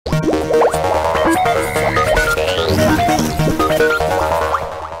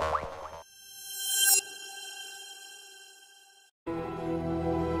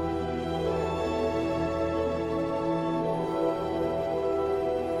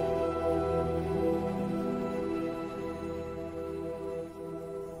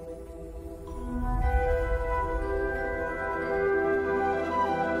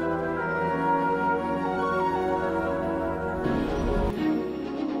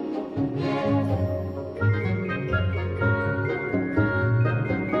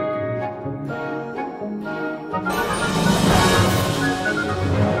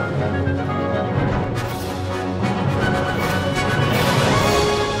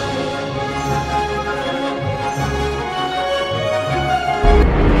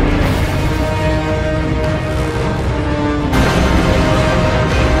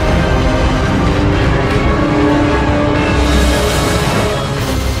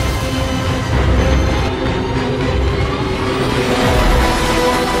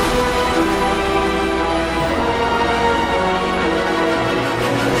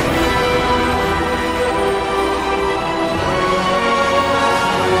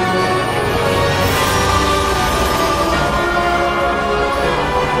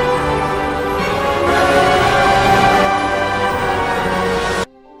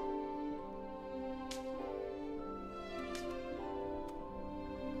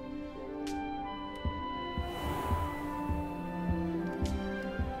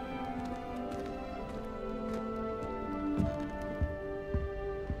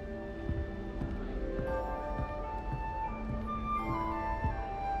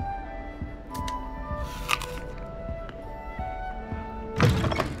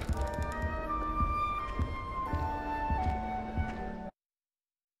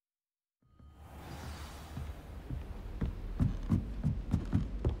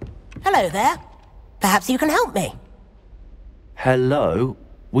Hello there. Perhaps you can help me. Hello?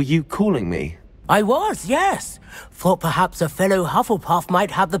 Were you calling me? I was, yes. Thought perhaps a fellow Hufflepuff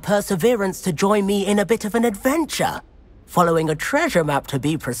might have the perseverance to join me in a bit of an adventure. Following a treasure map, to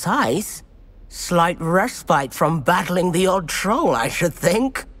be precise. Slight respite from battling the odd troll, I should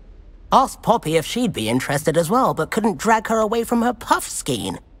think. Asked Poppy if she'd be interested as well, but couldn't drag her away from her puff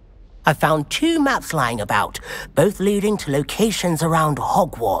skein. I found 2 maps lying about, both leading to locations around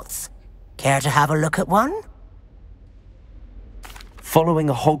Hogwarts. Care to have a look at one? Following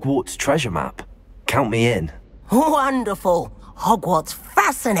a Hogwarts treasure map? Count me in. Wonderful. Hogwarts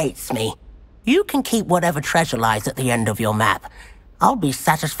fascinates me. You can keep whatever treasure lies at the end of your map. I'll be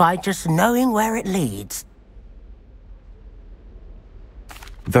satisfied just knowing where it leads.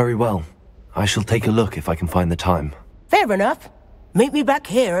 Very well. I shall take a look if I can find the time. Fair enough. Meet me back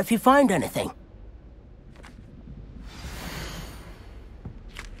here if you find anything.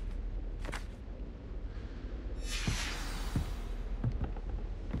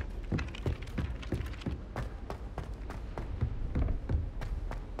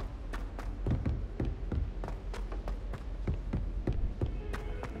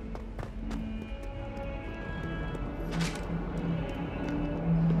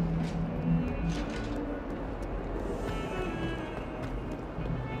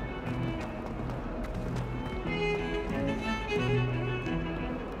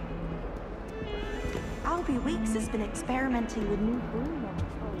 Weeks has been experimenting with new broom on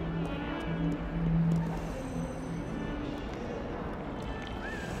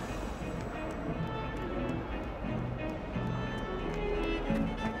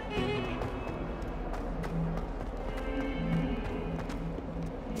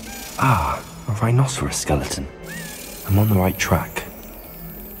Ah, a rhinoceros skeleton. I'm on the right track.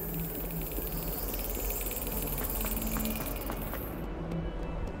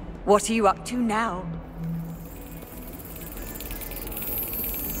 What are you up to now?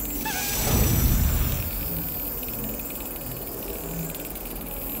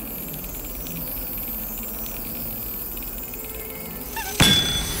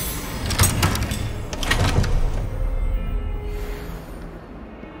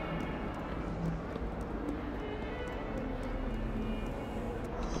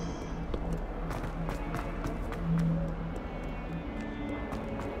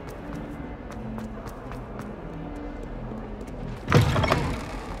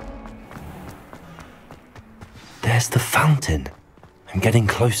 There's the fountain. I'm getting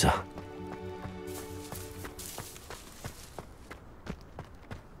closer.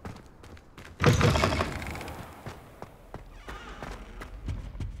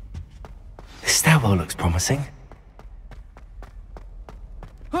 This stairwell looks promising.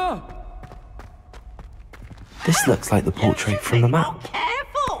 This looks like the portrait from the map.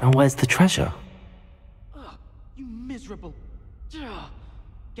 Now where's the treasure? You miserable.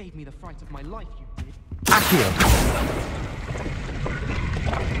 Gave me the fright of my life, you did. Accio!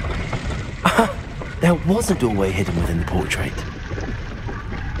 There was a doorway hidden within the portrait.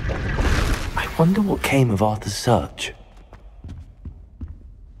 I wonder what came of Arthur's search.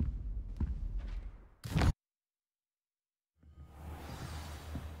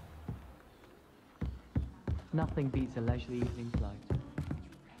 Nothing beats a leisurely evening's light.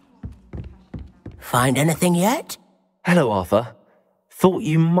 Find anything yet? Hello, Arthur. Thought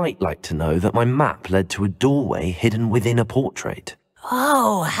you might like to know that my map led to a doorway hidden within a portrait.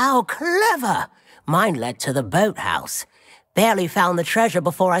 Oh, how clever! Mine led to the boathouse. Barely found the treasure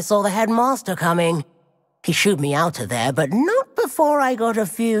before I saw the headmaster coming. He shooed me out of there, but not before I got a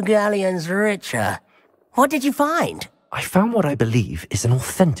few galleons richer. What did you find? I found what I believe is an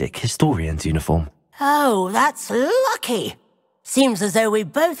authentic historian's uniform. Oh, that's lucky. Seems as though we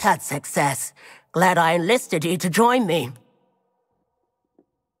both had success. Glad I enlisted you to join me.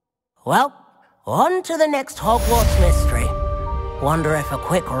 Well, on to the next Hogwarts mystery. Wonder if a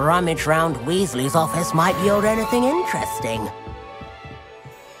quick rummage round Weasley's office might yield anything interesting.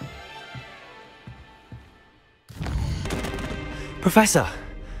 Professor,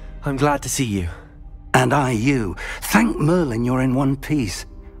 I'm glad to see you. And I you. Thank Merlin you're in one piece.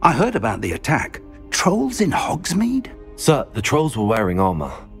 I heard about the attack. Trolls in Hogsmeade? Sir, the trolls were wearing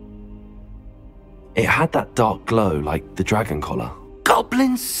armor. It had that dark glow like the dragon collar.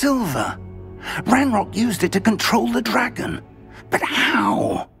 Goblin silver! Ranrock used it to control the dragon. But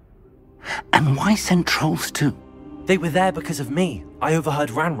how? And why send trolls too? They were there because of me. I overheard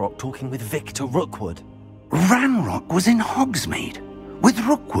Ranrock talking with Victor Rookwood. Ranrock was in Hogsmeade? With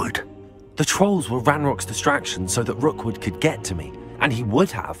Rookwood? The trolls were Ranrock's distraction so that Rookwood could get to me. And he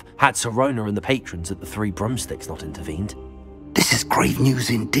would have, had Sirona and the patrons at the Three Broomsticks not intervened. This is grave news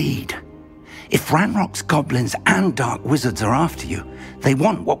indeed. If Ranrock's goblins and dark wizards are after you, they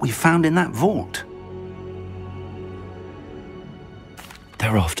want what we found in that vault.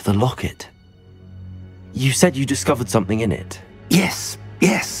 They're after the locket. You said you discovered something in it. Yes.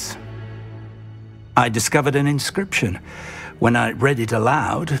 I discovered an inscription. When I read it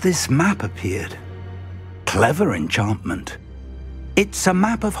aloud, this map appeared. Clever enchantment. It's a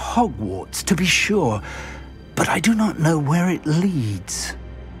map of Hogwarts, to be sure, but I do not know where it leads.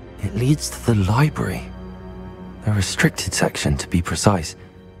 It leads to the library. A restricted section, to be precise.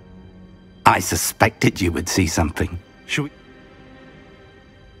 I suspected you would see something. Should we?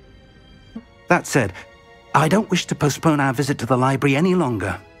 That said, I don't wish to postpone our visit to the library any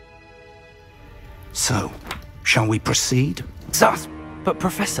longer. So, shall we proceed? Sus! But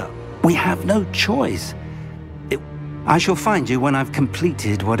Professor... We have no choice. I shall find you when I've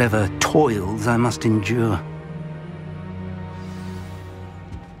completed whatever toils I must endure.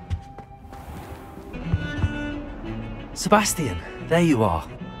 Sebastian, there you are.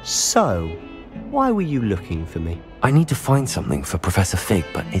 So, why were you looking for me? I need to find something for Professor Fig,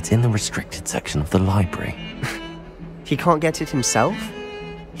 but it's in the restricted section of the library. He can't get it himself?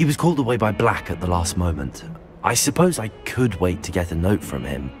 He was called away by Black at the last moment. I suppose I could wait to get a note from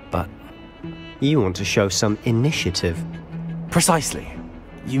him, but... You want to show some initiative. Precisely.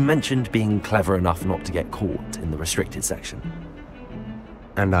 You mentioned being clever enough not to get caught in the restricted section.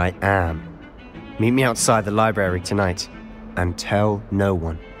 And I am. Meet me outside the library tonight, and tell no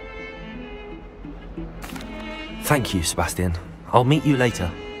one. Thank you, Sebastian. I'll meet you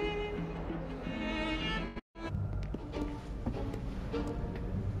later.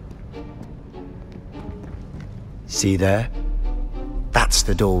 See there? That's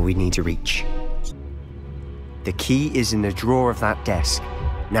the door we need to reach. The key is in the drawer of that desk.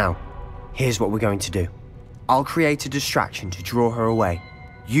 Now, here's what we're going to do. I'll create a distraction to draw her away.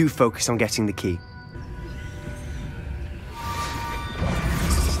 You focus on getting the key.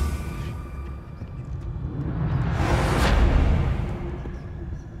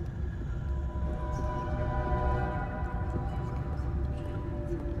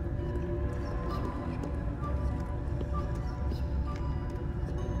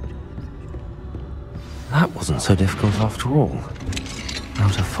 That wasn't so difficult after all. How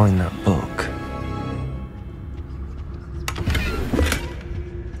to find that book.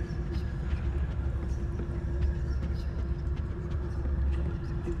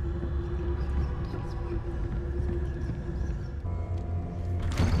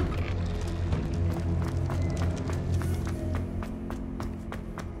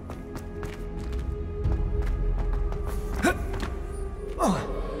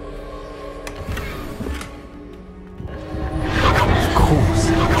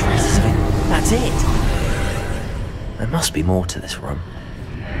 There must be more to this room.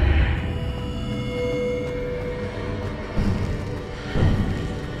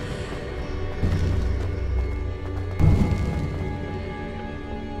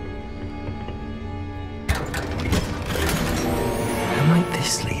 Where might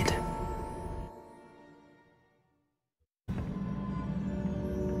this lead?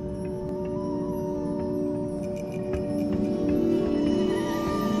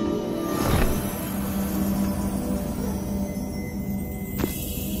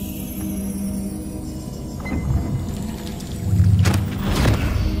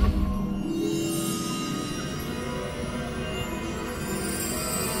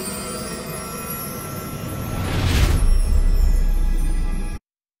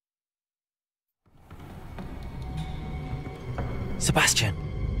 Sebastian.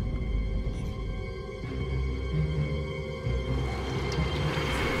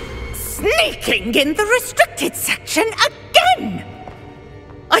 Sneaking in the restricted section again!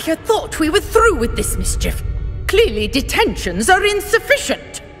 I had thought we were through with this mischief. Clearly detentions are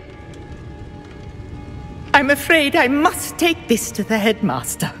insufficient. I'm afraid I must take this to the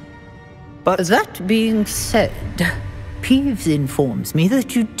headmaster. But That being said, Peeves informs me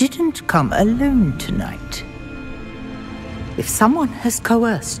that you didn't come alone tonight. If someone has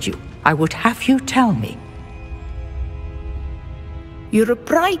coerced you, I would have you tell me. You're a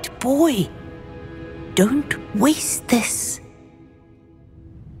bright boy. Don't waste this.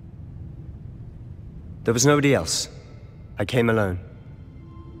 There was nobody else. I came alone.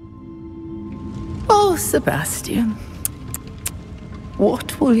 Oh, Sebastian.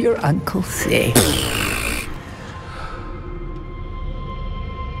 What will your uncle say?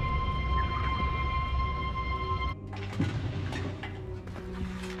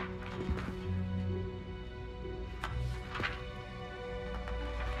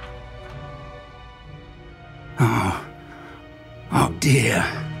 Oh dear.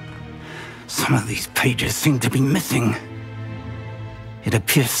 Some of these pages seem to be missing. It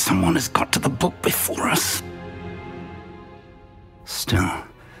appears someone has got to the book before us. Still,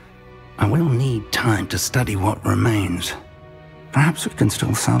 I will need time to study what remains. Perhaps we can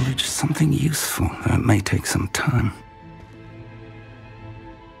still salvage something useful, though it may take some time.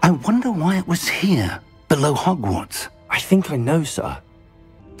 I wonder why it was here, below Hogwarts. I think I know, sir.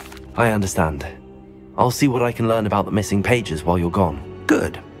 I understand. I'll see what I can learn about the missing pages while you're gone.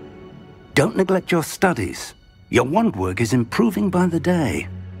 Good. Don't neglect your studies. Your wand work is improving by the day.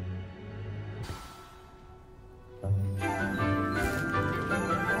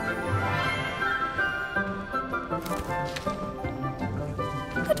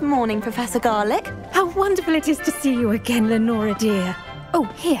 Good morning, Professor Garlick. How wonderful it is to see you again, Lenora dear. Oh,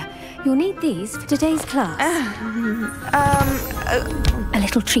 here, you'll need these for today's class. A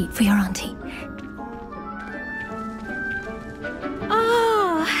little treat for your auntie.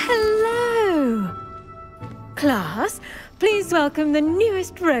 Ah, hello. Class, please welcome the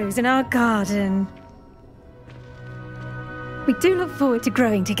newest rose in our garden. We do look forward to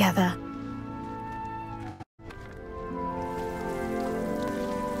growing together.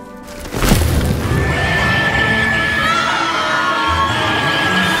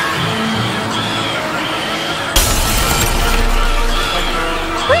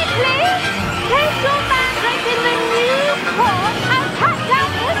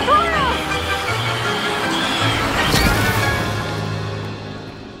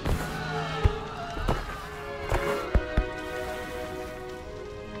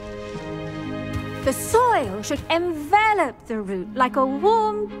 The soil should envelop the root like a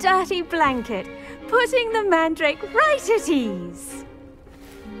warm, dirty blanket, putting the mandrake right at ease.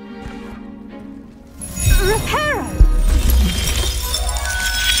 Reparo!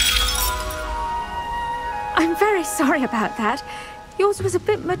 I'm very sorry about that. Yours was a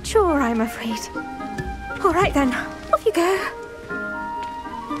bit mature, I'm afraid. All right then, off you go.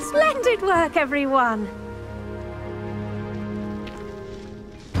 Splendid work, everyone.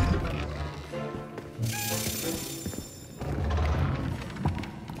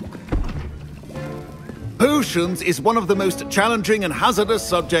 Potions is one of the most challenging and hazardous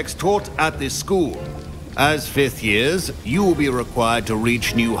subjects taught at this school. As fifth years, you will be required to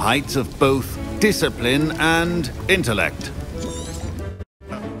reach new heights of both discipline and intellect.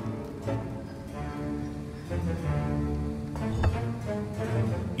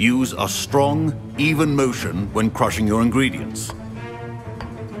 Use a strong, even motion when crushing your ingredients.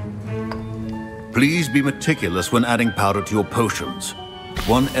 Please be meticulous when adding powder to your potions.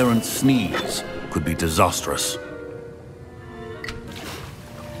 One errant sneeze could be disastrous.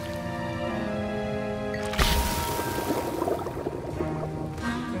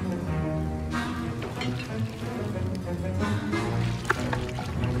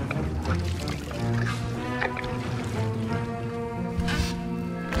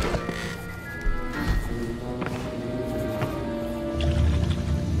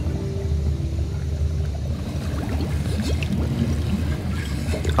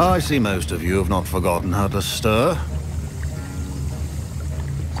 I see most of you have not forgotten how to stir.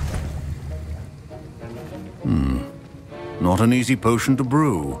 Not an easy potion to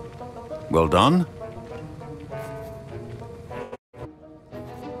brew. Well done.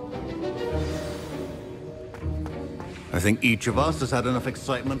 I think each of us has had enough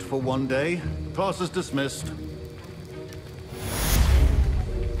excitement for one day. Class is dismissed.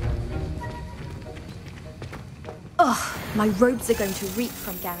 Ugh, my robes are going to reek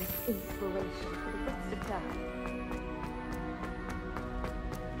from Gareth's inspiration for the rest of time.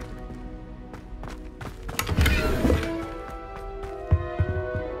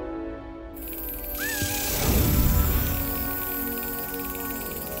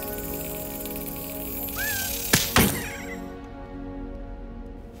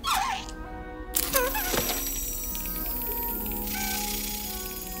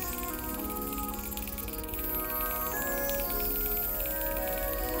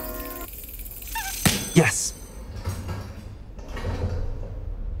 Yes.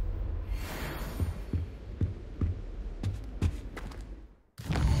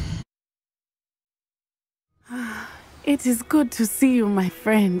 It is good to see you, my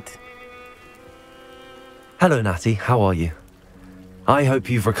friend. Hello, Natty. How are you? I hope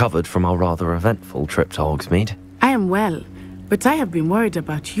you've recovered from our rather eventful trip to Hogsmeade. I am well, but I have been worried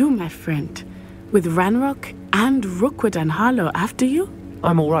about you, my friend. With Ranrock and Rookwood and Harlow after you?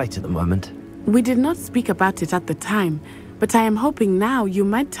 I'm all right at the moment. We did not speak about it at the time, but I am hoping now you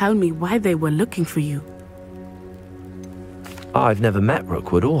might tell me why they were looking for you. I've never met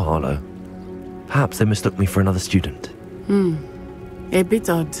Rookwood or Harlow. Perhaps they mistook me for another student. A bit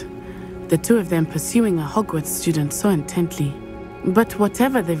odd. The two of them pursuing a Hogwarts student so intently. But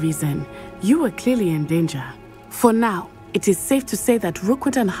whatever the reason, you were clearly in danger. For now, it is safe to say that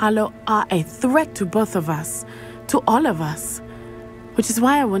Rookwood and Harlow are a threat to both of us, to all of us. Which is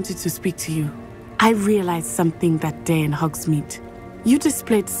why I wanted to speak to you. I realized something that day in Hogsmeade. You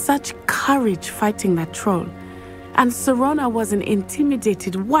displayed such courage fighting that troll, and Sirona wasn't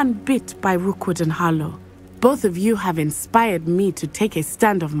intimidated one bit by Rookwood and Harlow. Both of you have inspired me to take a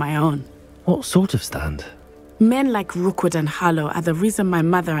stand of my own. What sort of stand? Men like Rookwood and Harlow are the reason my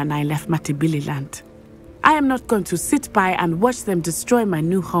mother and I left Matabeleland. I am not going to sit by and watch them destroy my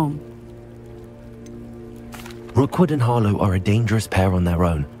new home. Rookwood and Harlow are a dangerous pair on their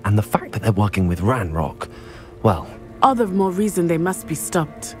own, and the fact that they're working with Ranrock, well... All the more reason they must be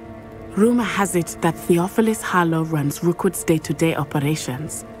stopped. Rumor has it that Theophilus Harlow runs Rookwood's day-to-day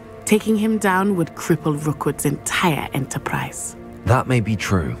operations. Taking him down would cripple Rookwood's entire enterprise. That may be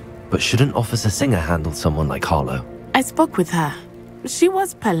true, but shouldn't Officer Singer handle someone like Harlow? I spoke with her. She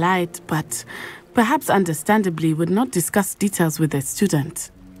was polite, but perhaps understandably would not discuss details with a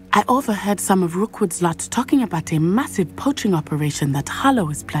student. I overheard some of Rookwood's lot talking about a massive poaching operation that Harlow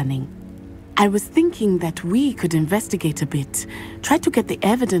is planning. I was thinking that we could investigate a bit, try to get the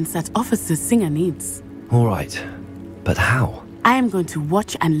evidence that Officer Singer needs. All right, but how? I am going to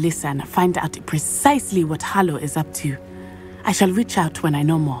watch and listen, find out precisely what Harlow is up to. I shall reach out when I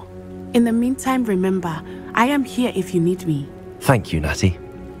know more. In the meantime, remember, I am here if you need me. Thank you, Natty.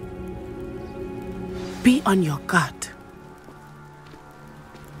 Be on your guard.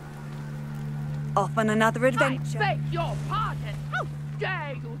 Off on another adventure. I beg your pardon. How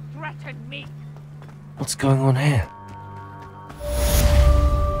dare you threaten me? What's going on here?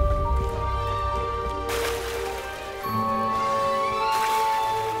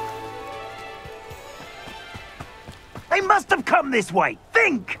 They must have come this way.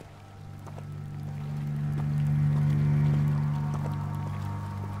 Think!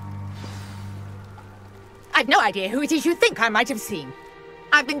 I've no idea who it is you think I might have seen.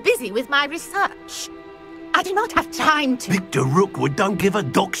 I've been busy with my research. I do not have time to... Victor Rookwood don't give a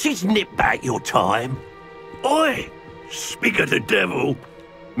doxy's nip back your time. Oi! Speak of the devil.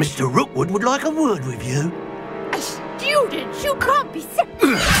 Mr. Rookwood would like a word with you. A student? You can't be sick.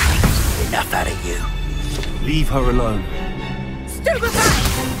 Enough out of you. Leave her alone. Stupefy!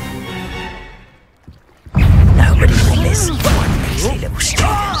 Nobody will miss one easy little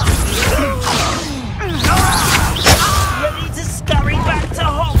student. Ready to scurry back to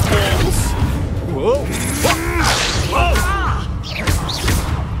Hogwarts? Whoa! Whoa!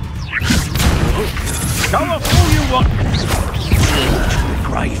 Go off all you want!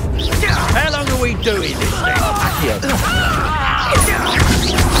 Great. How long are we doing this thing?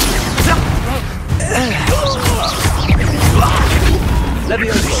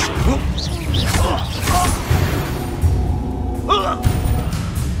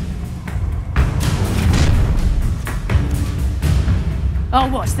 I'll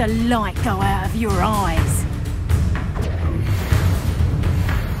watch the light go out of your eyes.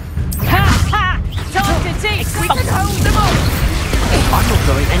 Ha ha! Time to teach! We can hold them all! I'm not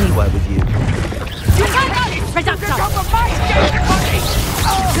going anywhere with you. You can't go! Reductor!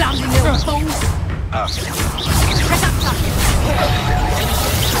 Clumsy little fools! Reductor!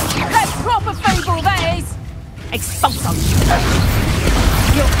 That's proper feeble, that is! Expulso!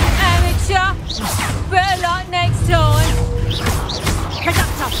 You amateur! Better luck next time!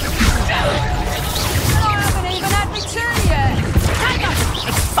 Reductor! I haven't even had my tea yet! Take us!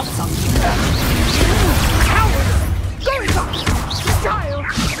 Expulso! Coward! Go inside! Child!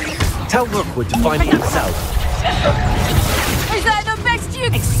 Tell Rookwood to find me himself. Is that the best you...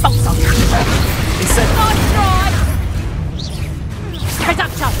 Expulso! He said... Nice try!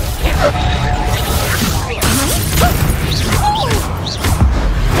 Reductor!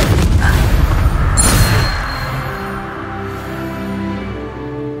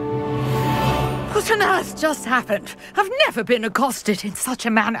 What on earth? earth just happened? I've never been accosted in such a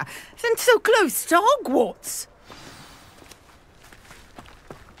manner, and so close to Hogwarts.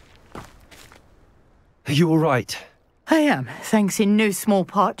 Are you all right? I am, thanks in no small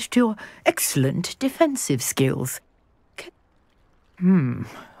part to your excellent defensive skills.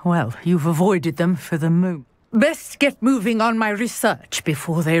 Well, you've avoided them for the moment. Best get moving on my research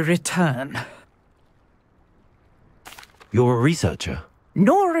before they return. You're a researcher?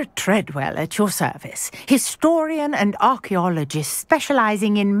 Nora Treadwell at your service, historian and archaeologist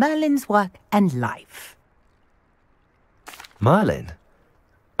specializing in Merlin's work and life. Merlin?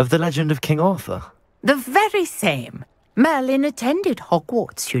 Of the legend of King Arthur? The very same. Merlin attended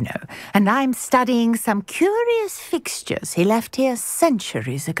Hogwarts, you know, and I'm studying some curious fixtures he left here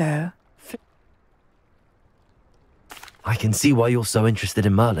centuries ago. I can see why you're so interested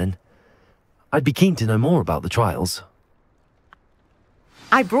in Merlin. I'd be keen to know more about the trials.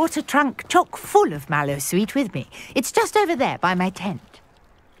 I brought a trunk chock full of Mallowsweet with me. It's just over there by my tent.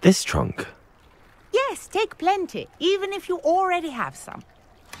 This trunk? Yes, take plenty, even if you already have some.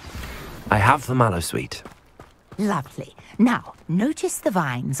 I have the Mallowsweet. Lovely. Now, notice the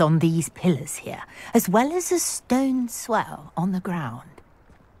vines on these pillars here, as well as a stone swell on the ground.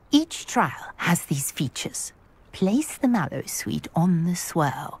 Each trial has these features. Place the Mallowsweet on the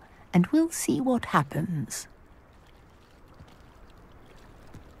swell, and we'll see what happens.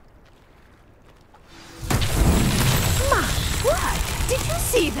 What? Did you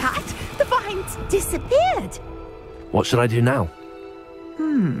see that? The vines disappeared. What should I do now?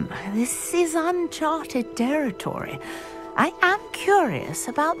 This is uncharted territory. I am curious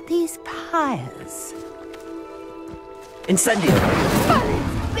about these pyres. Incendio!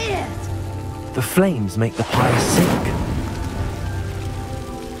 The flames make the pyres sink.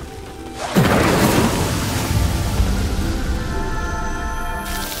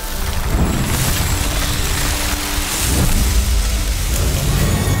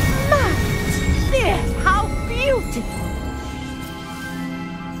 How beautiful!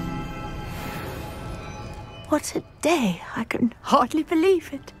 What a day! I can hardly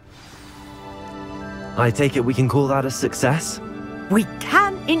believe it. I take it we can call that a success? We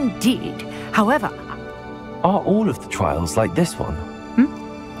can indeed. However... Are all of the trials like this one?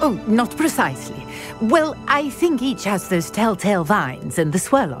 Oh, not precisely. Well, I think each has those telltale vines and the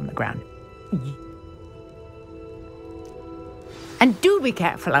swirl on the ground. And do be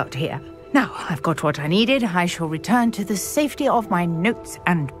careful out here. Now, I've got what I needed. I shall return to the safety of my notes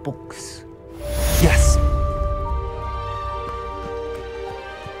and books. Yes!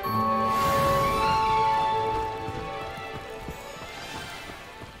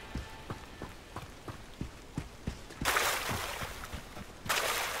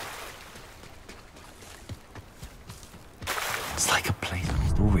 It's like a plain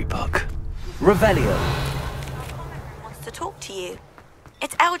storybook. Revelio! Wants to talk to you.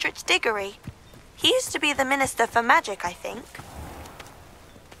 It's Eldritch Diggory. He used to be the Minister for Magic, I think.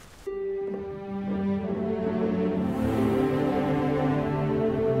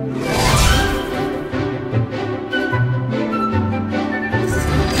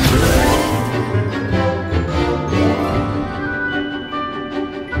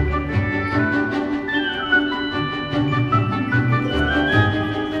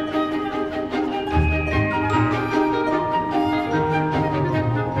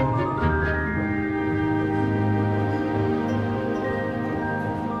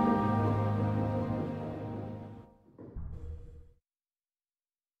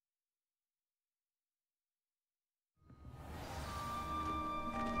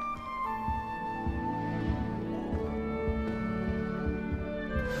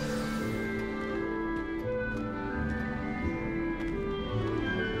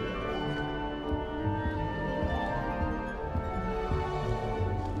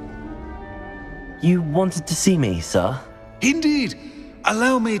 You wanted to see me, sir? Indeed.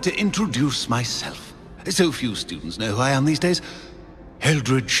 Allow me to introduce myself. So few students know who I am these days.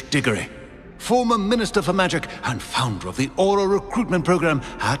 Eldritch Diggory, former Minister for Magic and founder of the Auror recruitment program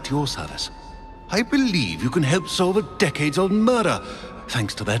at your service. I believe you can help solve a decades-old murder,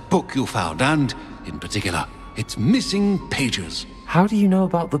 thanks to that book you found, and, in particular, its missing pages. How do you know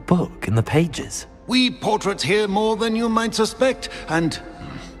about the book and the pages? We portraits here more than you might suspect, and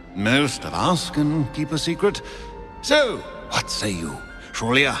most of us can keep a secret. So, what say you?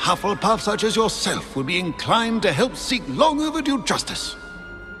 Surely a Hufflepuff such as yourself would be inclined to help seek long overdue justice.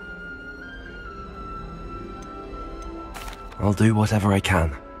 I'll do whatever I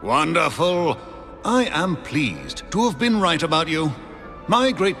can. Wonderful. I am pleased to have been right about you. My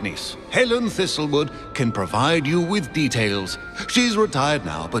great-niece, Helen Thistlewood, can provide you with details. She's retired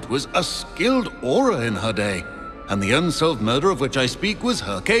now, but was a skilled Auror in her day, and the unsolved murder of which I speak was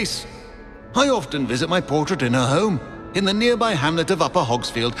her case. I often visit my portrait in her home, in the nearby hamlet of Upper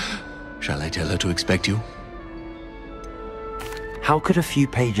Hogsfield. Shall I tell her to expect you? How could a few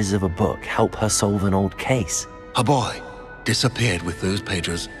pages of a book help her solve an old case? A boy disappeared with those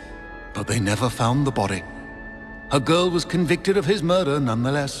pages, but they never found the body. A girl was convicted of his murder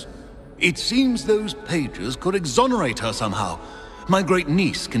nonetheless. It seems those pages could exonerate her somehow. My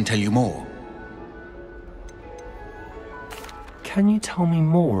great-niece can tell you more. Can you tell me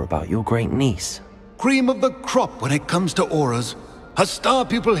more about your great-niece? Cream of the crop when it comes to auras. A star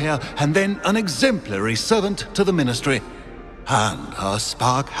pupil here, and then an exemplary servant to the ministry. And her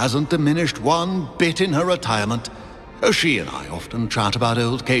spark hasn't diminished one bit in her retirement. She and I often chat about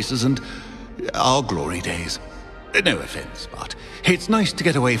old cases and our glory days. No offense, but it's nice to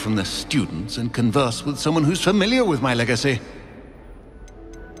get away from the students and converse with someone who's familiar with my legacy.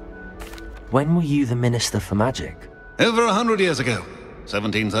 When were you the Minister for Magic? Over 100 years ago.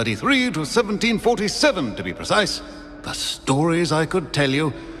 1733 to 1747, to be precise. The stories I could tell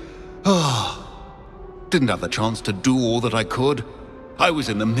you. Didn't have the chance to do all that I could. I was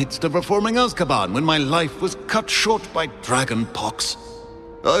in the midst of reforming Azkaban when my life was cut short by dragon pox.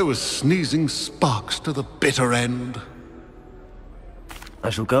 I was sneezing sparks to the bitter end. I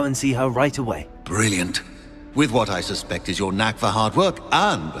shall go and see her right away. Brilliant. With what I suspect is your knack for hard work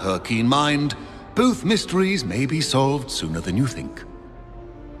and her keen mind, both mysteries may be solved sooner than you think.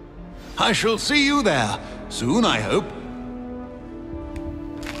 I shall see you there, soon I hope.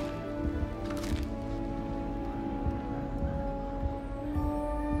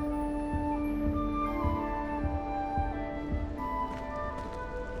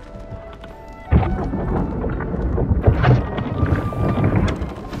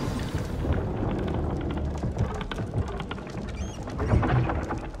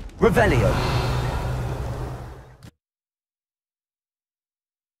 Revelio.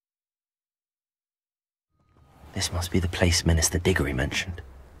 This must be the place Minister Diggory mentioned.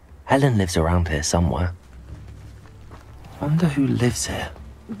 Helen lives around here somewhere. Wonder who lives here.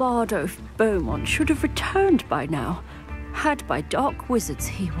 Bardolph Beaumont should have returned by now. Had by dark wizards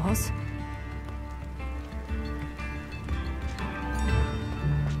he was.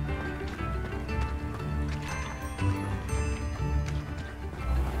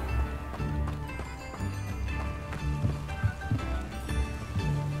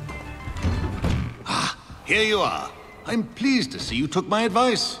 Here you are. I'm pleased to see you took my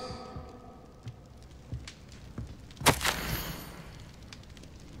advice.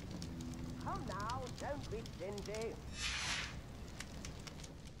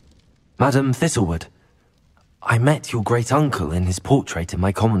 Madam Thistlewood, I met your great-uncle in his portrait in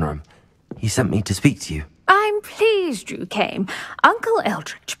my common room. He sent me to speak to you. I'm pleased you came. Uncle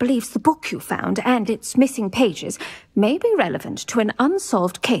Eldritch believes the book you found and its missing pages may be relevant to an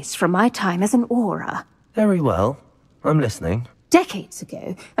unsolved case from my time as an Auror. Very well. I'm listening. Decades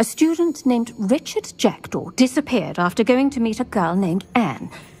ago, a student named Richard Jackdaw disappeared after going to meet a girl named Anne.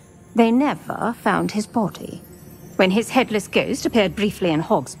 They never found his body. When his headless ghost appeared briefly in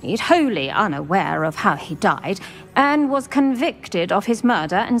Hogsmeade, wholly unaware of how he died, Anne was convicted of his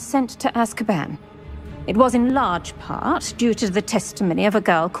murder and sent to Azkaban. It was in large part due to the testimony of a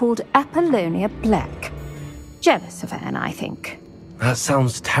girl called Apollonia Black. Jealous of Anne, I think. That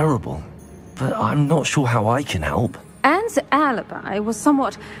sounds terrible, but I'm not sure how I can help. Anne's alibi was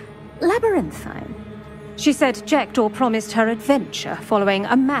somewhat labyrinthine. She said Jackdaw promised her adventure following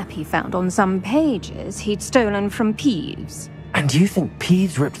a map he found on some pages he'd stolen from Peeves. And you think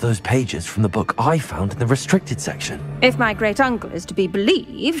Peeves ripped those pages from the book I found in the restricted section? If my great-uncle is to be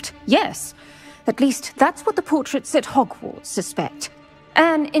believed, yes. At least that's what the portraits at Hogwarts suspect.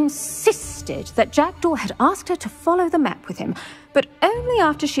 Anne insisted that Jackdaw had asked her to follow the map with him, but only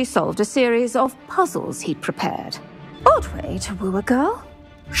after she solved a series of puzzles he'd prepared. Odd way to woo a girl.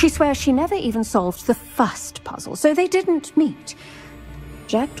 She swears she never even solved the first puzzle, so they didn't meet.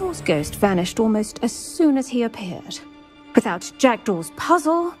 Jackdaw's ghost vanished almost as soon as he appeared. Without Jackdaw's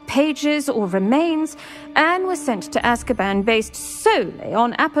puzzle, pages, or remains, Anne was sent to Azkaban based solely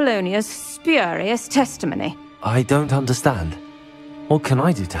on Apollonia's spurious testimony. I don't understand. What can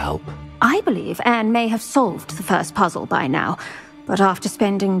I do to help? I believe Anne may have solved the first puzzle by now, but after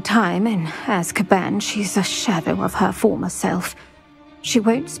spending time in Azkaban, she's a shadow of her former self. She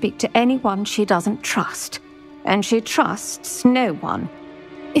won't speak to anyone she doesn't trust, and she trusts no one.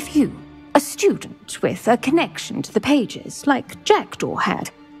 If you, a student with a connection to the pages, like Jackdaw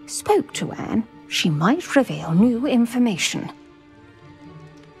had, spoke to Anne, she might reveal new information.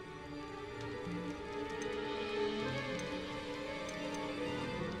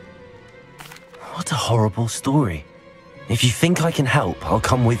 What a horrible story. If you think I can help, I'll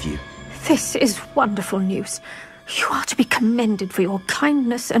come with you. This is wonderful news. You are to be commended for your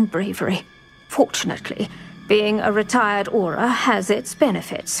kindness and bravery. Fortunately, being a retired Auror has its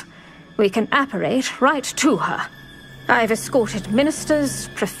benefits. We can apparate right to her. I've escorted ministers,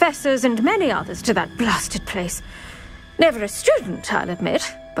 professors, and many others to that blasted place. Never a student, I'll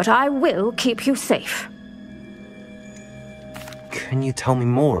admit, but I will keep you safe. Can you tell me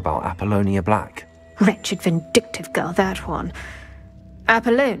more about Apollonia Black? Wretched, vindictive girl, that one.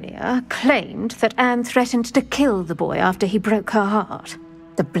 Apollonia claimed that Anne threatened to kill the boy after he broke her heart.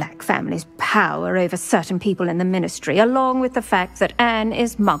 The Black family's power over certain people in the ministry, along with the fact that Anne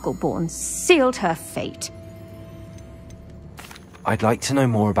is Muggle-born, sealed her fate. I'd like to know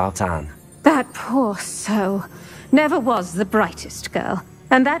more about Anne. That poor soul never was the brightest girl,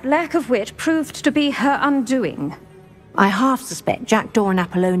 and that lack of wit proved to be her undoing. I half suspect Jackdaw and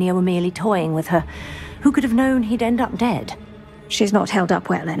Apollonia were merely toying with her. Who could have known he'd end up dead? She's not held up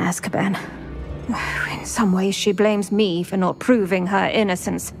well in Azkaban. In some ways, she blames me for not proving her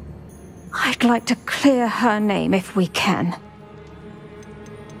innocence. I'd like to clear her name if we can.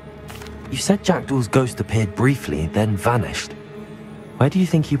 You said Jackdaw's ghost appeared briefly, then vanished. Where do you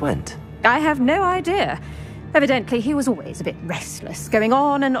think he went? I have no idea. Evidently, he was always a bit restless, going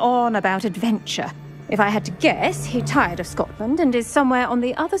on and on about adventure. If I had to guess, he tired of Scotland and is somewhere on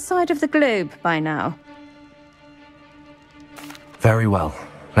the other side of the globe by now. Very well.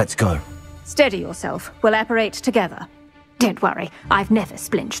 Let's go. Steady yourself. We'll apparate together. Don't worry, I've never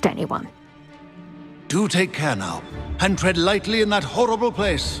splinched anyone. Do take care now, and tread lightly in that horrible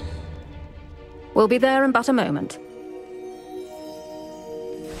place. We'll be there in but a moment.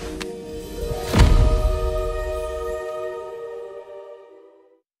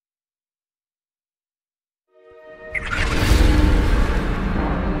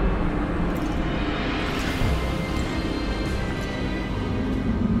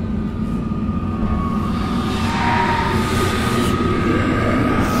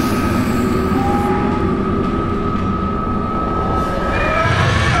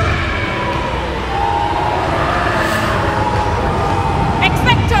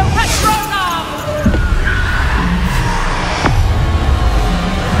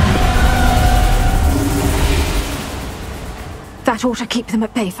 That ought to keep them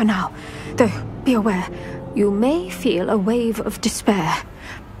at bay for now. Though, be aware, you may feel a wave of despair.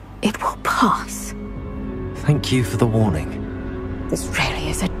 It will pass. Thank you for the warning. This really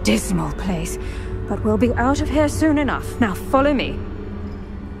is a dismal place, but we'll be out of here soon enough. Now follow me.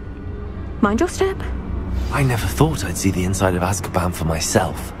 Mind your step. I never thought I'd see the inside of Azkaban for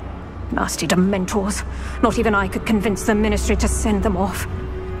myself. Nasty Dementors. Not even I could convince the Ministry to send them off.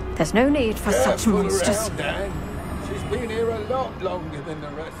 There's no need for such monsters. She's been here a lot longer than the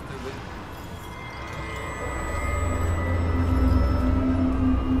rest of them.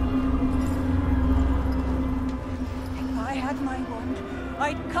 If I had my wand,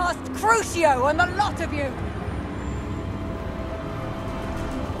 I'd cast Crucio on the lot of you!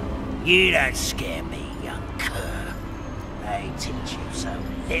 You don't scare me, young cur. They teach you so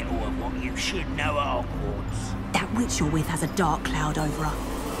little of what you should know at Hogwarts. That witch you're with has a dark cloud over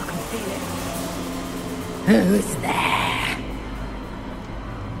her. I can feel it. Who's there?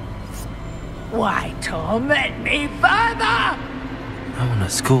 Why torment me further? No one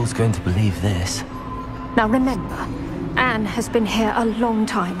at school's going to believe this. Now remember, Anne has been here a long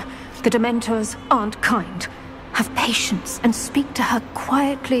time. The Dementors aren't kind. Have patience and speak to her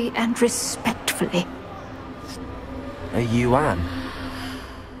quietly and respectfully. Are you Anne?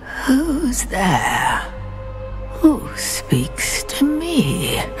 Who's there? Who speaks to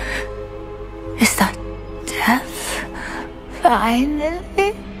me? Is that death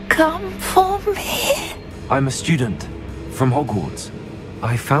finally come for me? I'm a student from Hogwarts.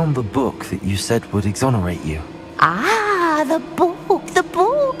 I found the book that you said would exonerate you. Ah, the book, the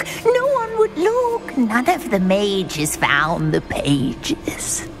book. No one would look. None of the mages found the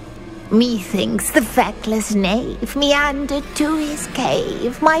pages. Methinks the feckless knave meandered to his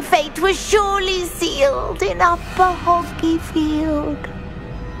cave. My fate was surely sealed in Upper Hoggyfield.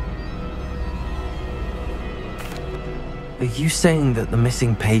 Are you saying that the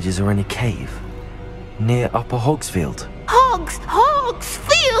missing pages are in a cave? Near Upper Hogsfield?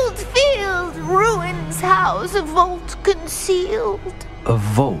 Field, ruins house, a vault concealed. A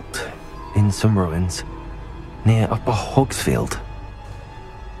vault in some ruins near Upper Hogsfield?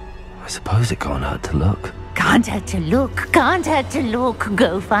 I suppose it can't hurt to look. Can't hurt to look.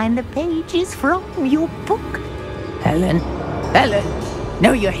 Go find the pages from your book. Helen,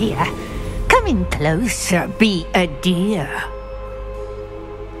 know you're here. Come in closer, be a dear.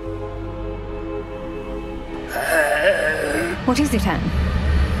 What is it, Anne?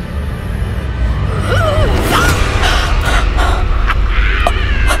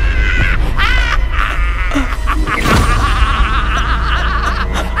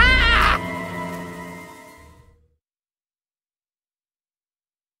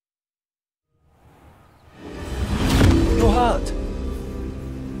 You're hurt.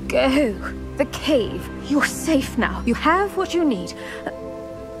 Go. The cave. You're safe now. You have what you need.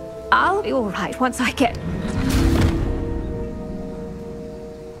 I'll be all right once I get...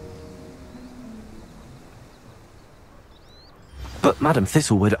 But, Madam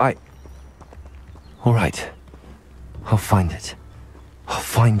Thistlewood, all right. I'll find it. I'll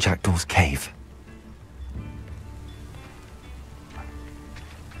find Jackdaw's cave.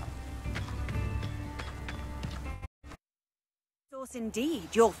 Source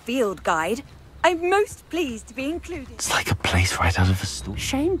indeed, your field guide. I'm most pleased to be included. It's like a place right out of a story.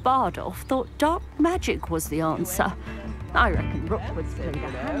 Shane Bardolph thought dark magic was the answer. I reckon Rookwood's played a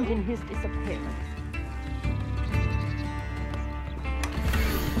hand in his disappearance.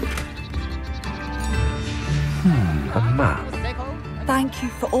 A map. Thank you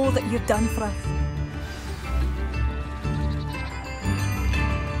for all that you've done for us.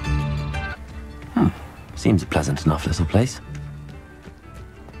 Seems a pleasant enough little place.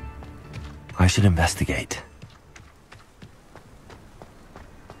 I should investigate.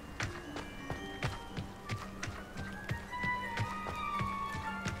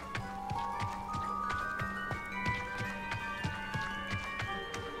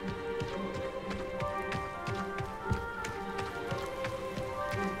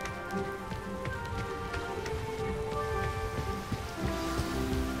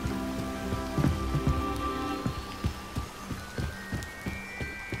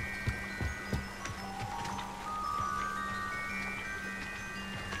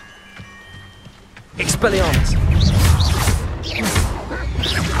 Expelliarmus!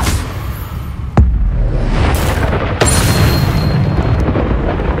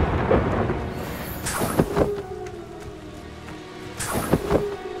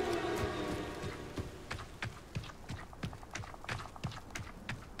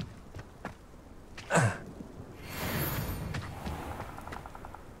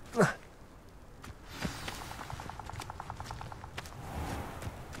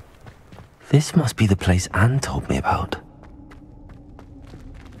 This must be the place Anne told me about.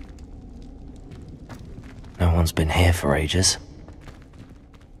 No one's been here for ages.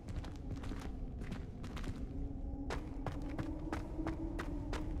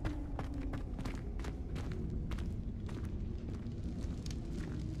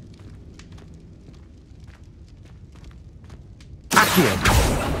 Accio!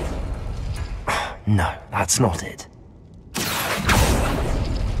 No, that's not it.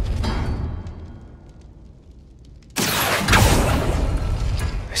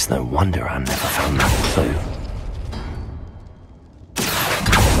 It's no wonder Anne never found that clue.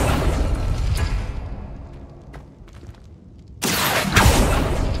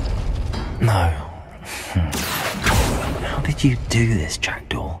 No. How did you do this,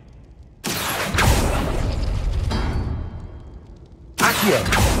 Jackdaw? Accio!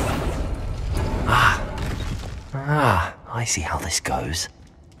 I see how this goes.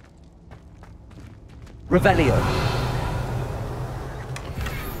 Revelio.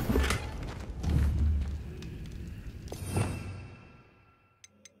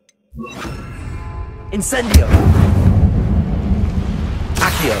 Incendio!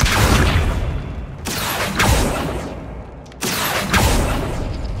 Accio!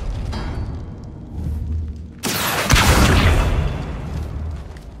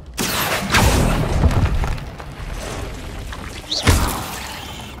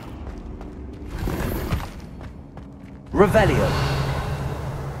 Revelio!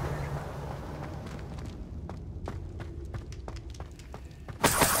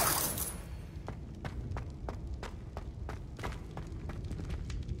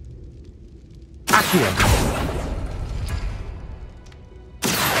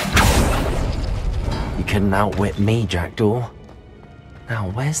 You couldn't outwit me, Jackdaw. Now,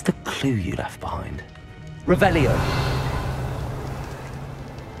 where's the clue you left behind? Revelio!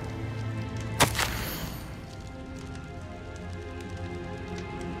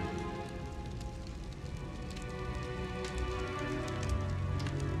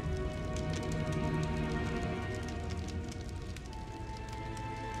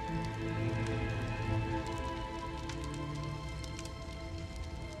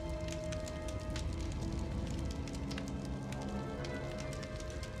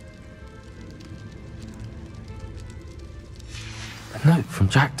 A note from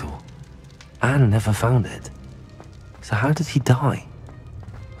Jackdaw. Anne never found it. So how did he die?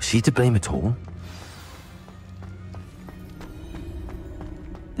 Was she to blame at all?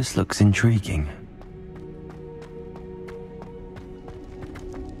 This looks intriguing.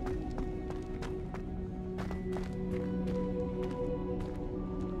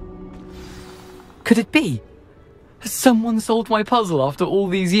 Could it be? Has someone solved my puzzle after all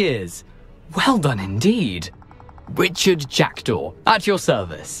these years? Well done indeed. Richard Jackdaw, at your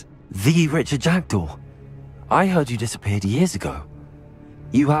service. The Richard Jackdaw? I heard you disappeared years ago.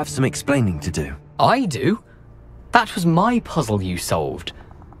 You have some explaining to do. I do? That was my puzzle you solved.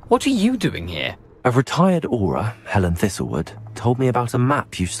 What are you doing here? A retired Auror, Helen Thistlewood, told me about a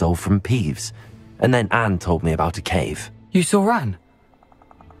map you stole from Peeves, and then Anne told me about a cave. You saw Anne?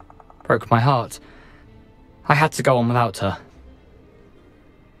 Broke my heart. I had to go on without her.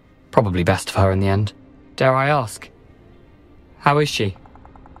 Probably best for her in the end. Dare I ask? How is she?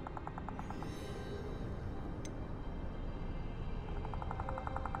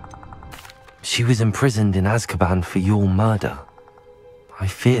 She was imprisoned in Azkaban for your murder. I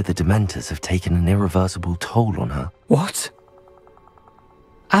fear the Dementors have taken an irreversible toll on her. What?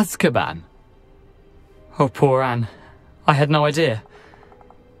 Azkaban? Oh, poor Anne. I had no idea.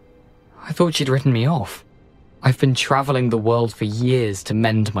 I thought she'd written me off. I've been travelling the world for years to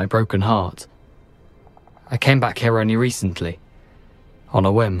mend my broken heart. I came back here only recently, on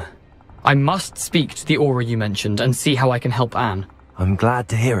a whim. I must speak to the Auror you mentioned and see how I can help Anne. I'm glad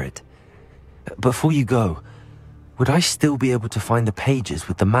to hear it. Before you go, would I still be able to find the pages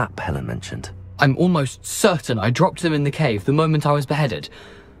with the map Helen mentioned? I'm almost certain I dropped them in the cave the moment I was beheaded.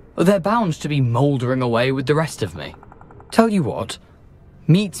 They're bound to be mouldering away with the rest of me. Tell you what,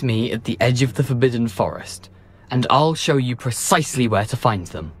 meet me at the edge of the Forbidden Forest, and I'll show you precisely where to find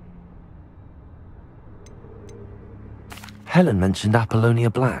them. Helen mentioned Apollonia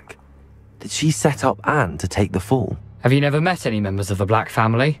Black. Did she set up Anne to take the fall? Have you never met any members of the Black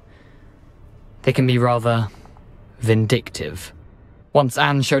family? They can be rather vindictive. Once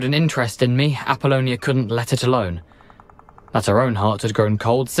Anne showed an interest in me, Apollonia couldn't let it alone. That her own heart had grown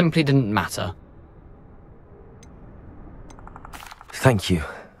cold simply didn't matter. Thank you.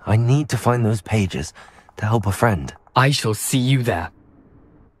 I need to find those pages to help a friend. I shall see you there.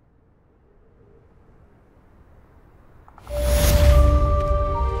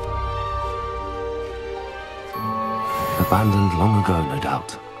 Abandoned long ago, no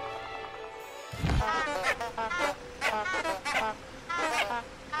doubt.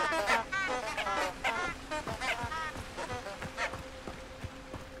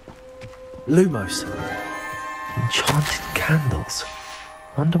 Lumos. Enchanted candles.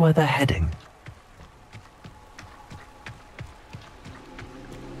 Wonder where they're heading.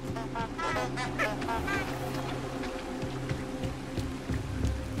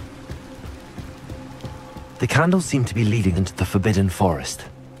 The candles seem to be leading into the Forbidden Forest.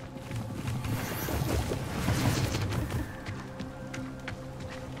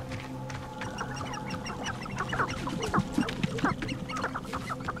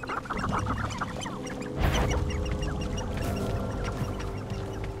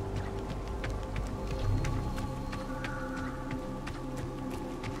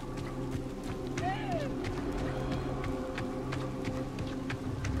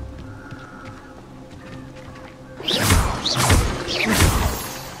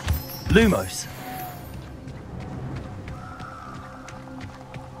 Lumos.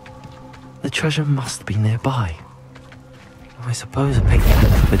 The treasure must be nearby. I suppose a picnic in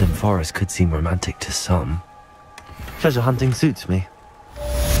the Forbidden Forest could seem romantic to some. Treasure hunting suits me.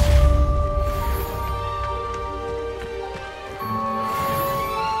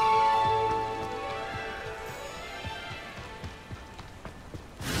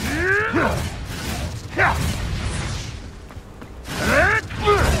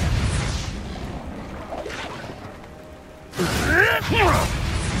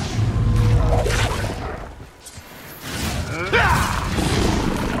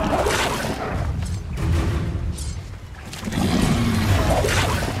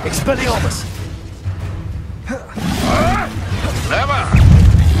 Expelliarmus! Clever!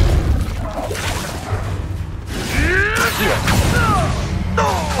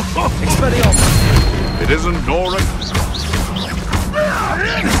 Expelliarmus! It isn't Doran.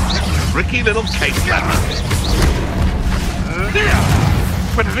 Tricky little cake ladder.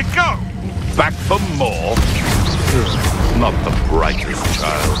 Where did it go? Back for more? Not the brightest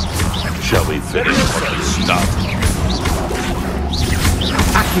child. Shall we finish what we started?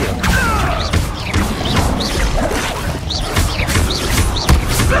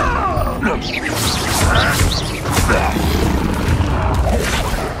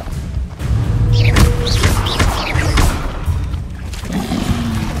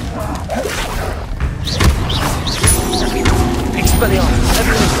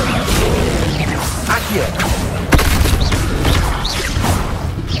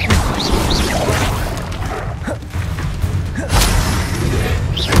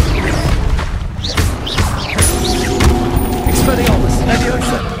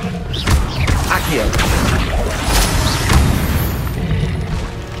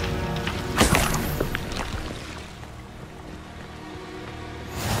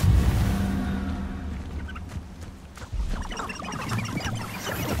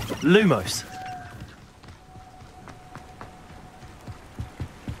 Lumos.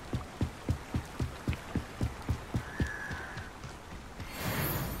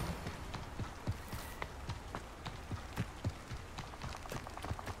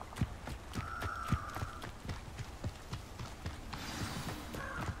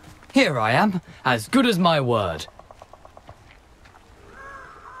 Here I am, as good as my word.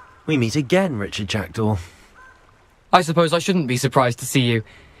 We meet again, Richard Jackdaw. I suppose I shouldn't be surprised to see you.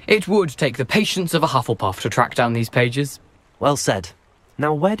 It would take the patience of a Hufflepuff to track down these pages. Well said.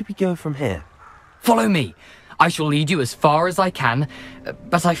 Now where do we go from here? Follow me. I shall lead you as far as I can,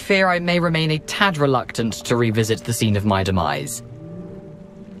 but I fear I may remain a tad reluctant to revisit the scene of my demise.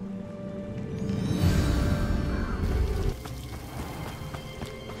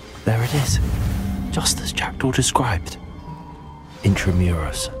 There it is, just as Jackdaw described.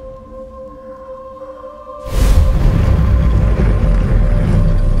 Intramuros.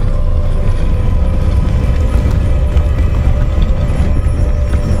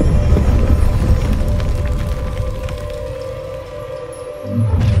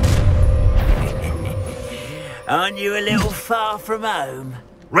 Aren't you a little far from home?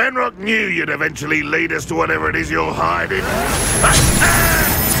 Ranrock knew you'd eventually lead us to whatever it is you're hiding.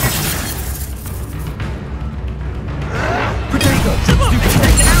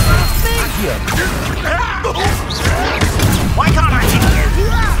 Why can't I hit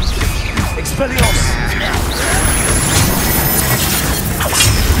you? Expelliarmus!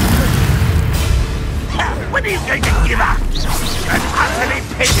 When are you going to give up? An utterly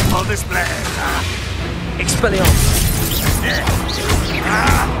pitiful display. Expelliarmus!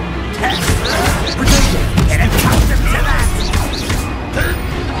 Get accustomed to that!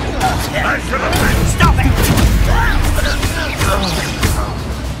 Stop it!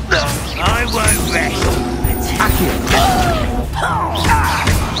 I won't rest.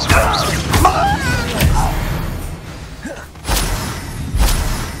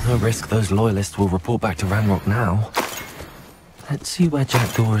 No risk those loyalists will report back to Ranrock now. Let's see where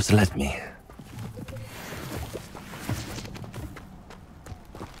Jackdaw has led me.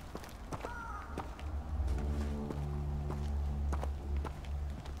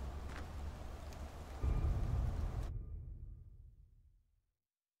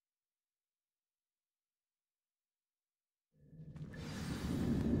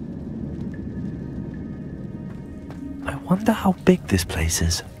 I wonder how big this place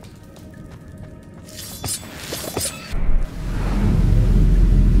is.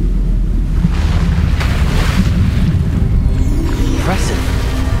 Impressive.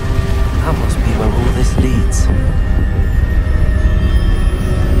 That must be where all this leads.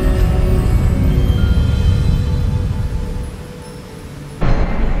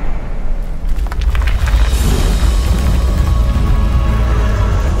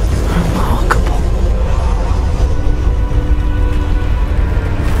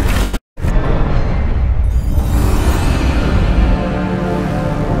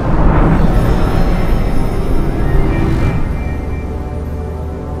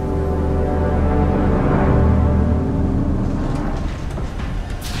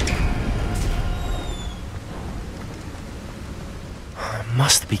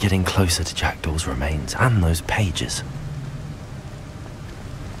 Must be getting closer to Jackdaw's remains and those pages.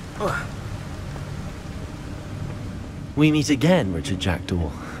 We meet again, Richard Jackdaw.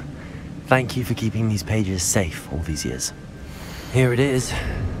 Thank you for keeping these pages safe all these years. Here it is,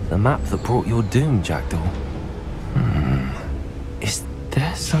 the map that brought your doom, Jackdaw. Is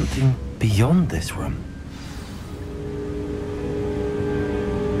there something beyond this room?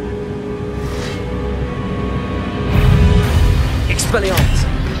 Expelliarmus!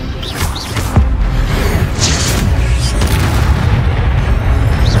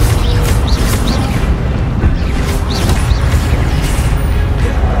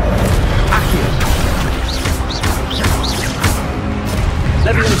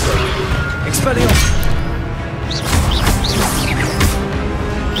 Levioso! Expelliarmus!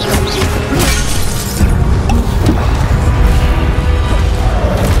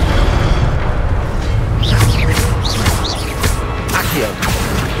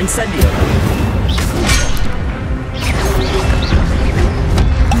 Incendio!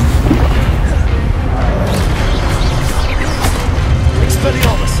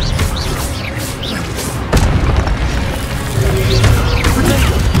 Expelliarmus!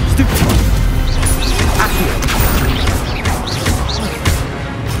 Potato! Stupefy! Accio!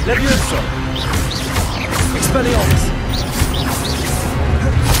 Levioso! Expelliarmus!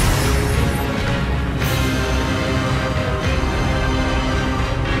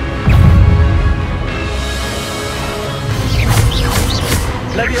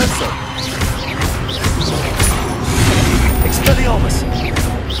 Levioso!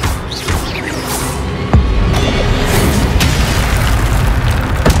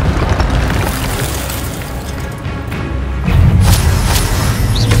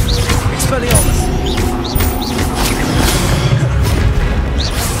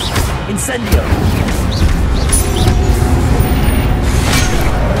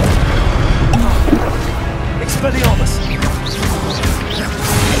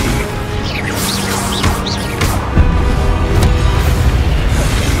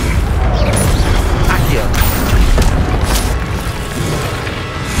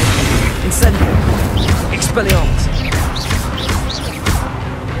 Expelliarmus!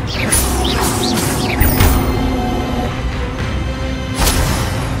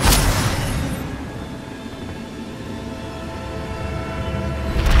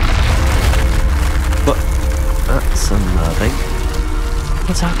 But that's unnerving.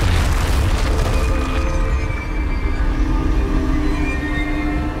 What's happening?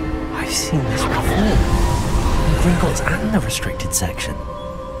 I've seen this before. The Gringotts and the restricted section.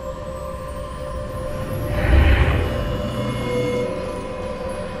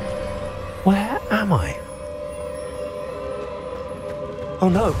 Where am I? Oh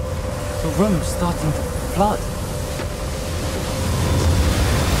no, the room's starting to flood.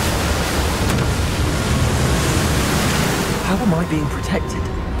 How am I being protected?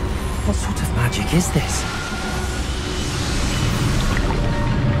 What sort of magic is this?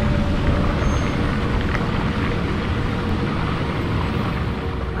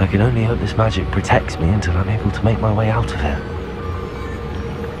 I can only hope this magic protects me until I'm able to make my way out of here.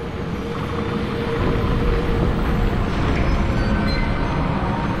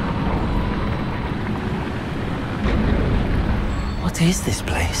 What is this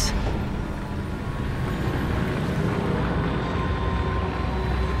place?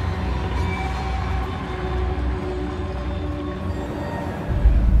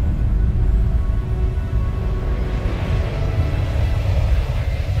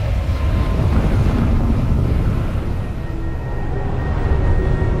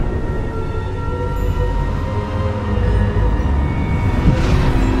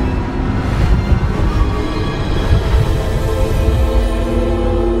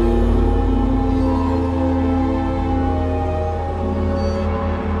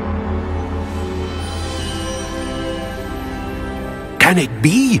 Can it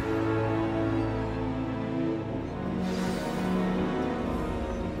be?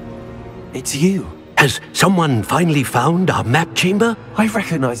 It's you. Has someone finally found our map chamber? I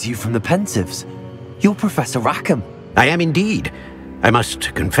recognize you from the Pensives. You're Professor Rackham. I am indeed. I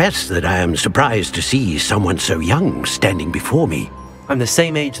must confess that I am surprised to see someone so young standing before me. I'm the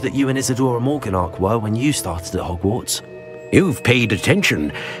same age that you and Isadora Morganach were when you started at Hogwarts. You've paid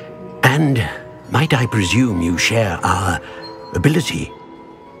attention, and might I presume you share our ability?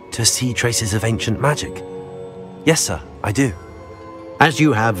 To see traces of ancient magic? Yes, sir, I do. As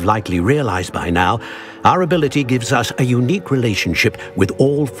you have likely realized by now, our ability gives us a unique relationship with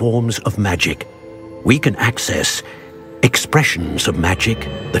all forms of magic. We can access expressions of magic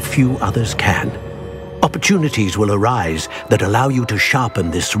that few others can. Opportunities will arise that allow you to sharpen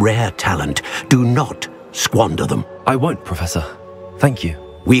this rare talent. Do not squander them. I won't, Professor. Thank you.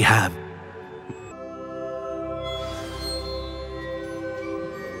 We have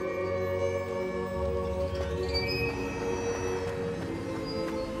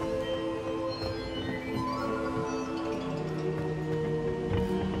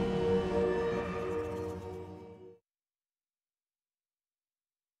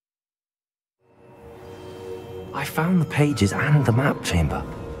I found the pages and the map chamber.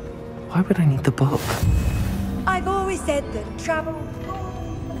 Why would I need the book? I've always said that travel...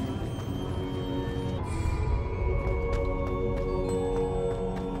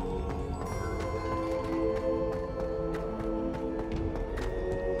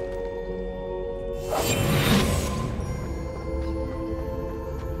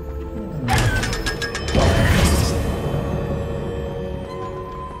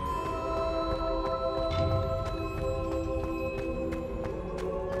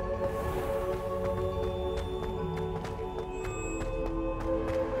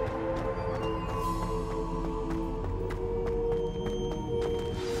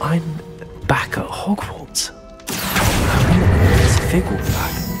 I'm back at Hogwarts. It's Figgle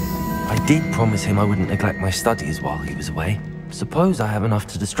back. I did promise him I wouldn't neglect my studies while he was away. Suppose I have enough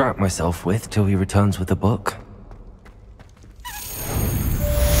to distract myself with till he returns with the book.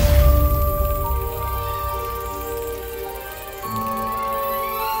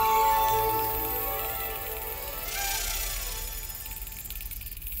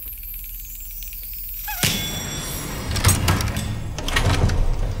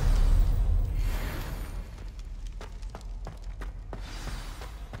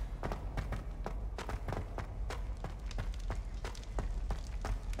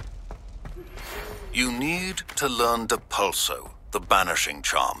 You need to learn Depulso, the banishing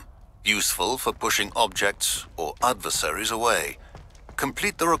charm, useful for pushing objects or adversaries away.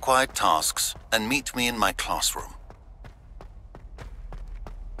 Complete the required tasks and meet me in my classroom.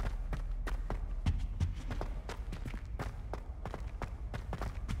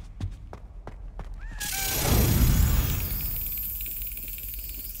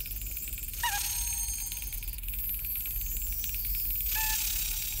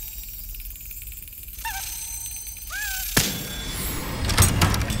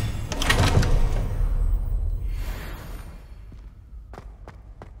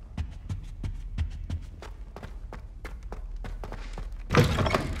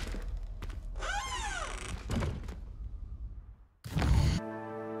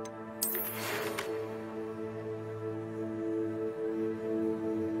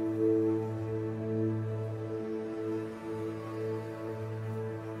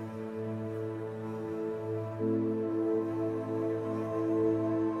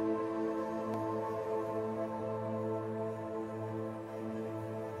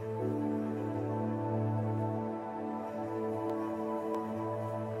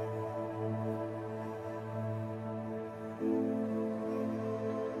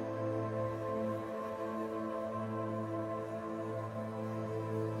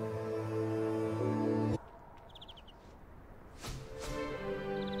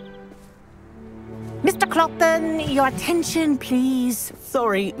 Mr. Clopton, your attention, please.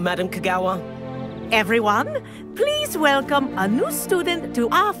 Sorry, Madam Kagawa. Everyone, please welcome a new student to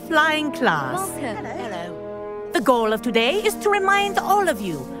our flying class. Welcome. Hello. The goal of today is to remind all of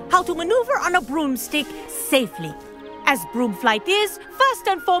you how to maneuver on a broomstick safely, as broom flight is, first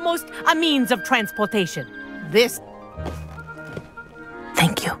and foremost, a means of transportation.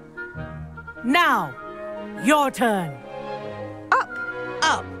 Thank you. Now, your turn.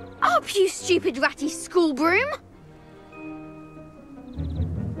 Up, you stupid ratty school broom!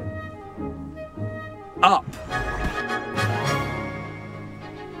 Up!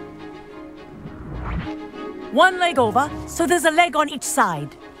 One leg over, so there's a leg on each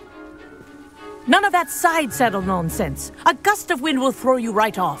side. None of that side saddle nonsense. A gust of wind will throw you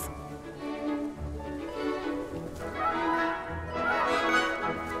right off.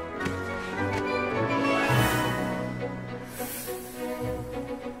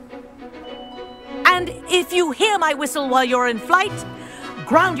 And if you hear my whistle while you're in flight,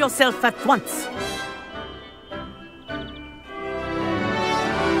 ground yourself at once.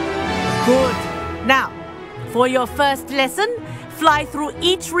 Good. Now, for your first lesson, fly through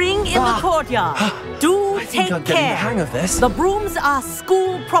each ring in the courtyard. Do take I'm getting care. the hang of this. The brooms are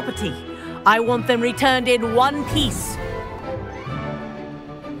school property. I want them returned in one piece.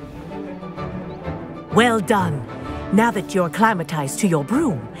 Well done. Now that you're acclimatized to your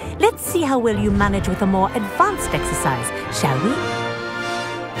broom, let's see how well you manage with a more advanced exercise, shall we?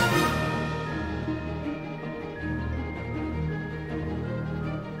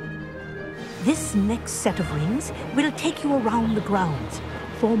 This next set of rings will take you around the grounds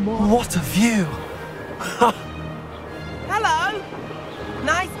for more... What a view! Hello!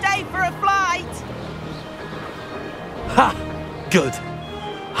 Nice day for a flight! Ha! Good.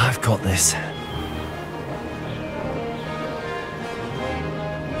 I've got this.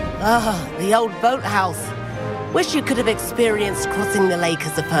 Ah, the old boathouse. Wish you could have experienced crossing the lake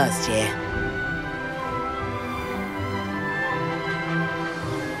as a first year.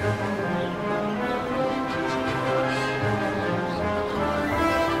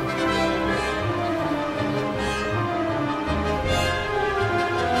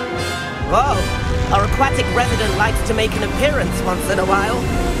 Whoa! Our aquatic resident likes to make an appearance once in a while.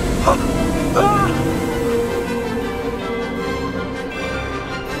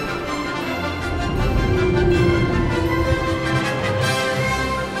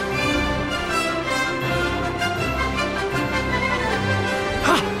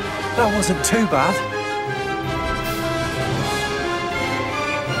 That wasn't too bad.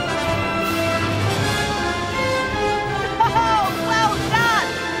 Oh, well done!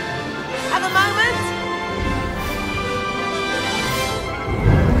 Have a moment?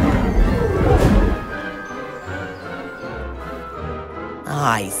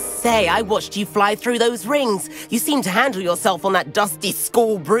 I say, I watched you fly through those rings. You seem to handle yourself on that dusty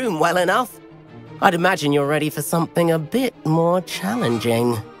school broom well enough. I'd imagine you're ready for something a bit more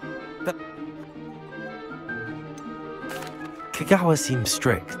challenging. Kagawa seems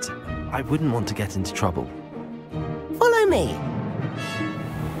strict. I wouldn't want to get into trouble. Follow me.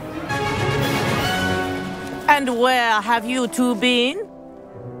 And where have you two been?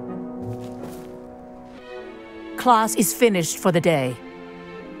 Class is finished for the day.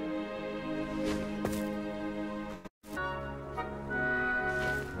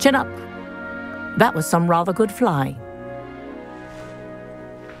 Chin up. That was some rather good flying.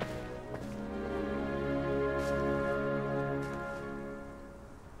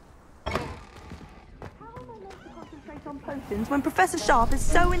 When Professor Sharp is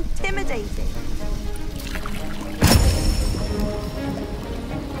so intimidating.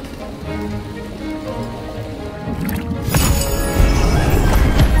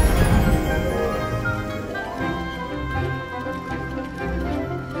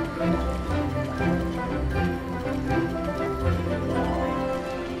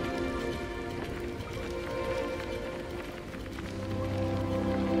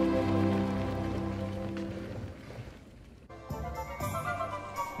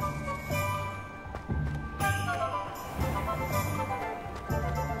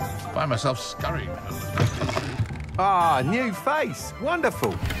 Find myself scurrying. Ah, new face.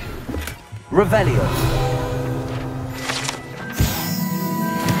 Wonderful. Revelio.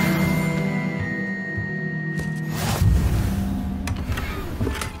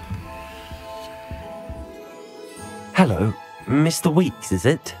 Hello, Mr. Weeks, is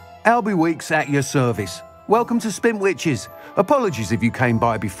it? Albie Weeks at your service. Welcome to Spintwitches. Apologies if you came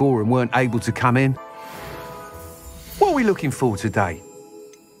by before and weren't able to come in. What are we looking for today?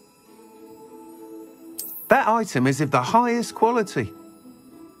 That item is of the highest quality.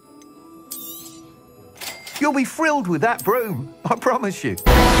 You'll be thrilled with that broom, I promise you.